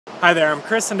Hi there, I'm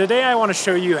Chris, and today I want to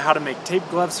show you how to make tape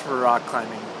gloves for rock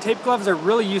climbing. Tape gloves are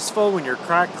really useful when you're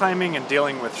crack climbing and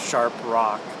dealing with sharp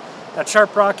rock. That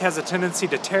sharp rock has a tendency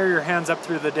to tear your hands up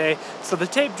through the day, so the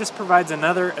tape just provides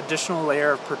another additional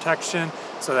layer of protection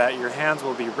so that your hands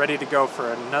will be ready to go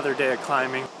for another day of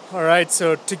climbing. Alright,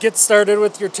 so to get started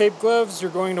with your tape gloves, you're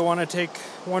going to want to take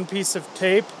one piece of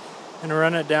tape and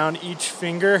run it down each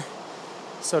finger.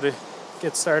 So to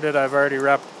get started, I've already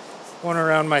wrapped one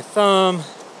around my thumb.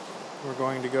 We're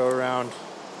going to go around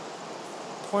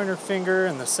pointer finger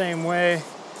in the same way,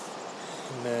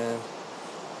 and then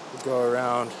we go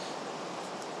around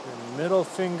your middle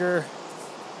finger.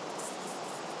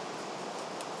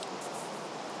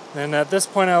 And at this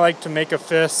point I like to make a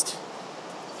fist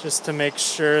just to make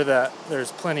sure that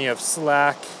there's plenty of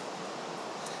slack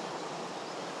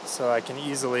so I can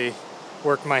easily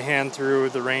work my hand through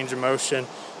the range of motion.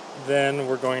 Then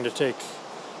we're going to take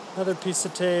another piece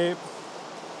of tape,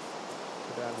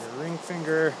 go down your ring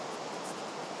finger,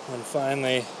 and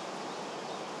finally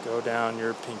go down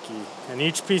your pinky. And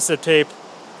each piece of tape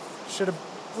should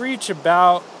reach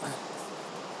about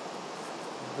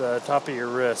the top of your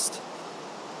wrist.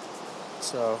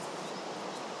 So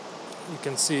you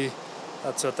can see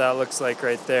that's what that looks like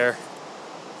right there.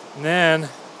 And then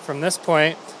from this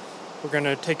point, we're going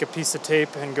to take a piece of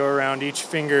tape and go around each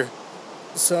finger.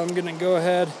 So I'm going to go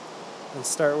ahead and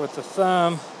start with the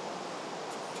thumb.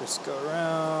 Just go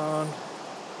around,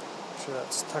 make sure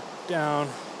that's tucked down,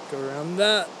 go around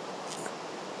that,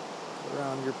 go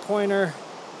around your pointer.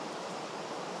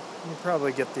 You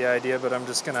probably get the idea, but I'm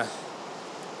just gonna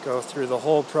go through the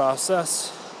whole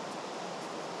process.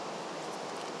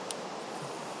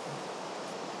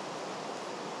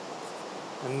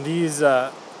 And these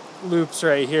loops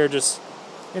right here just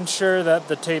ensure that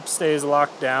the tape stays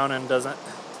locked down and doesn't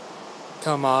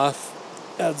come off.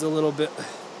 Adds a little bit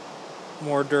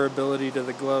more durability to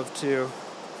the glove too.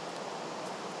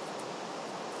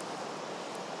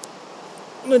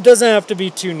 And it doesn't have to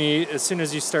be too neat. As soon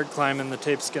as you start climbing, the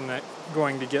tape's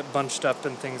going to get bunched up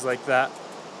and things like that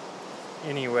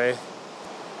anyway.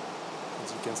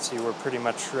 As you can see, we're pretty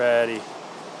much ready.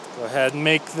 Go ahead and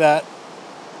make that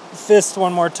fist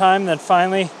one more time, then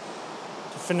finally,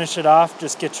 to finish it off,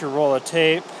 just get your roll of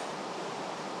tape,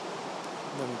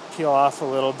 then peel off a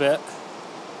little bit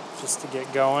just to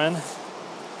get going.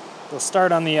 You'll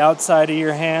start on the outside of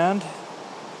your hand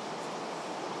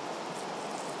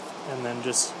and then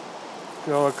just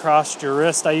go across your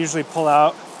wrist. I usually pull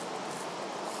out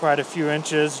quite a few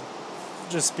inches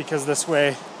just because this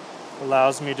way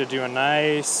allows me to do a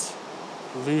nice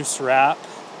loose wrap.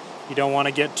 You don't want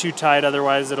to get too tight,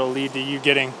 otherwise it'll lead to you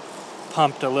getting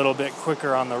pumped a little bit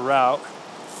quicker on the route.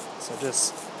 So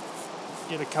just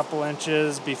get a couple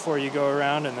inches before you go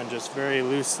around, and then just very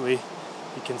loosely.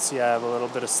 You can see I have a little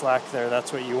bit of slack there.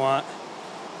 That's what you want.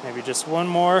 Maybe just one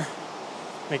more.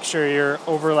 Make sure you're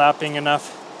overlapping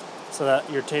enough so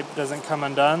that your tape doesn't come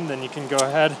undone. Then you can go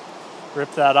ahead,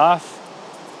 rip that off.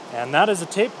 And that is a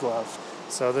tape glove.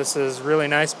 So this is really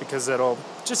nice because it'll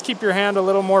just keep your hand a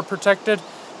little more protected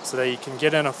so that you can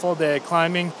get in a full day of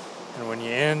climbing. And when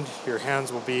you end, your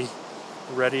hands will be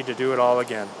ready to do it all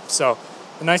again. So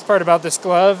the nice part about this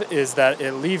glove is that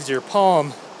it leaves your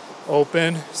palm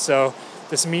open. So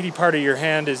this meaty part of your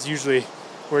hand is usually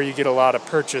where you get a lot of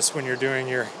purchase when you're doing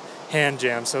your hand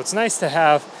jam. So it's nice to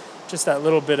have just that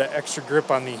little bit of extra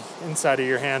grip on the inside of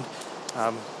your hand,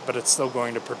 but it's still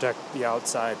going to protect the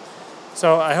outside.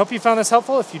 So I hope you found this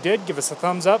helpful. If you did, give us a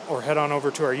thumbs up or head on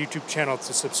over to our YouTube channel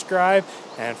to subscribe.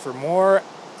 And for more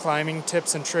climbing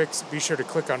tips and tricks, be sure to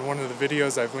click on one of the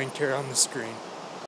videos I've linked here on the screen.